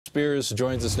Spears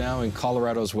joins us now in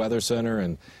Colorado's Weather Center.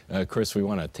 And Chris, we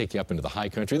want to take you up into the high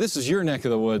country. This is your neck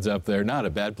of the woods up there. Not a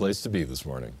bad place to be this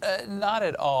morning. Not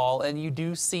at all. And you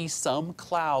do see some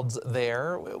clouds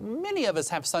there. Many of us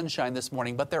have sunshine this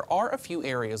morning, but there are a few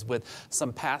areas with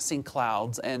some passing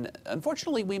clouds. And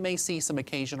unfortunately, we may see some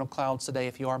occasional clouds today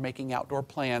if you are making outdoor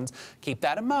plans. Keep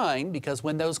that in mind, because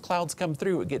when those clouds come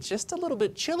through, it gets just a little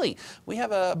bit chilly. We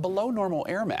have a below normal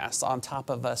air mass on top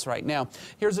of us right now.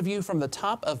 Here's a view from the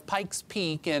top of Pikes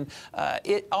Peak, and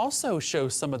it also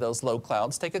shows some of those low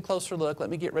clouds. Take a closer look.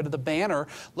 Let me get rid of the banner.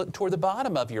 Look toward the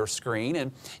bottom of your screen,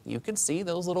 and you can see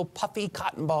those little puffy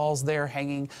cotton balls there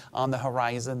hanging on the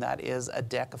horizon. That is a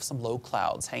deck of some low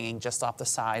clouds hanging just off the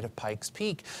side of Pikes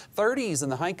Peak. 30s in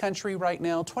the high country right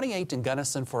now, 28 in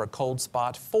Gunnison for a cold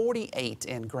spot, 48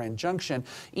 in Grand Junction.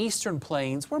 Eastern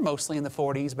Plains, we're mostly in the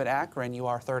 40s, but Akron, you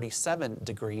are 37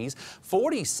 degrees.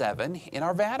 47 in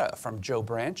Arvada from Joe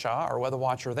Branshaw, our weather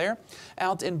watcher there.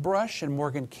 Out in Brush in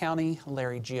Morgan County,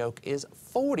 Larry Gioke is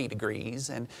 40 degrees,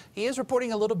 and he is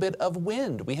reporting a little bit of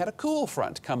wind. We had a cool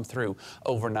front come through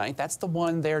overnight. That's the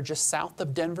one there just south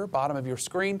of Denver, bottom of your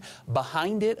screen.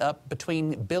 Behind it, up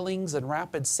between Billings and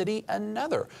Rapid City,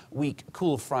 another weak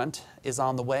cool front is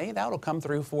on the way. That'll come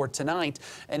through for tonight,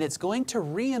 and it's going to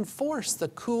reinforce the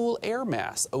cool air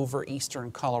mass over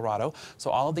eastern Colorado. So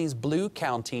all of these blue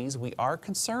counties, we are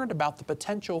concerned about the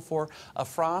potential for a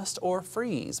frost or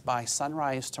freeze by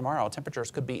sunrise tomorrow.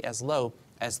 Temperatures could be as low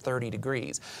as 30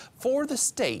 degrees. For the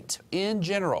state in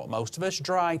general, most of us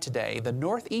dry today. The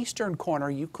northeastern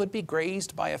corner, you could be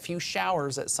grazed by a few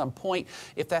showers at some point.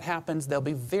 If that happens, they'll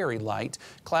be very light.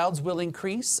 Clouds will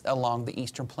increase along the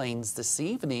eastern plains this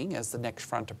evening as the next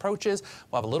front approaches.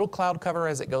 We'll have a little cloud cover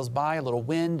as it goes by, a little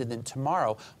wind, and then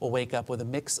tomorrow we'll wake up with a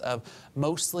mix of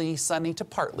mostly sunny to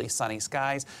partly sunny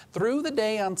skies. Through the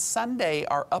day on Sunday,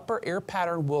 our upper air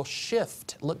pattern will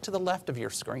shift. Look to the left of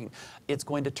your screen. It's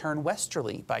going to turn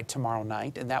westerly by tomorrow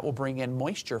night, and that will bring in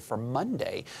moisture for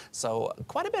Monday. So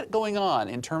quite a bit going on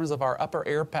in terms of our upper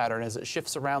air pattern as it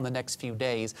shifts around the next few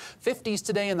days. 50s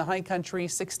today in the high country,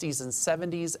 60s and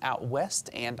 70s out west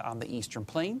and on the eastern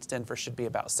plains. Denver should be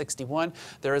about 61.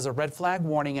 There is a red flag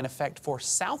warning in effect for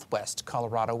southwest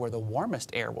Colorado, where the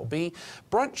warmest air will be.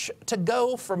 Brunch to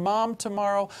go for mom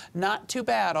tomorrow. Not too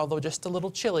bad, although just a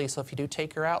little chilly. So if you do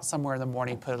take her out somewhere in the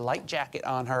morning, put a light jacket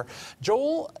on her.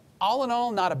 Joel, all in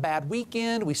all, not a bad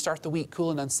weekend. We start the week cool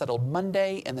and unsettled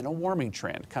Monday, and then a warming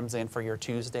trend comes in for your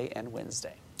Tuesday and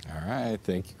Wednesday. All right.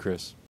 Thank you, Chris.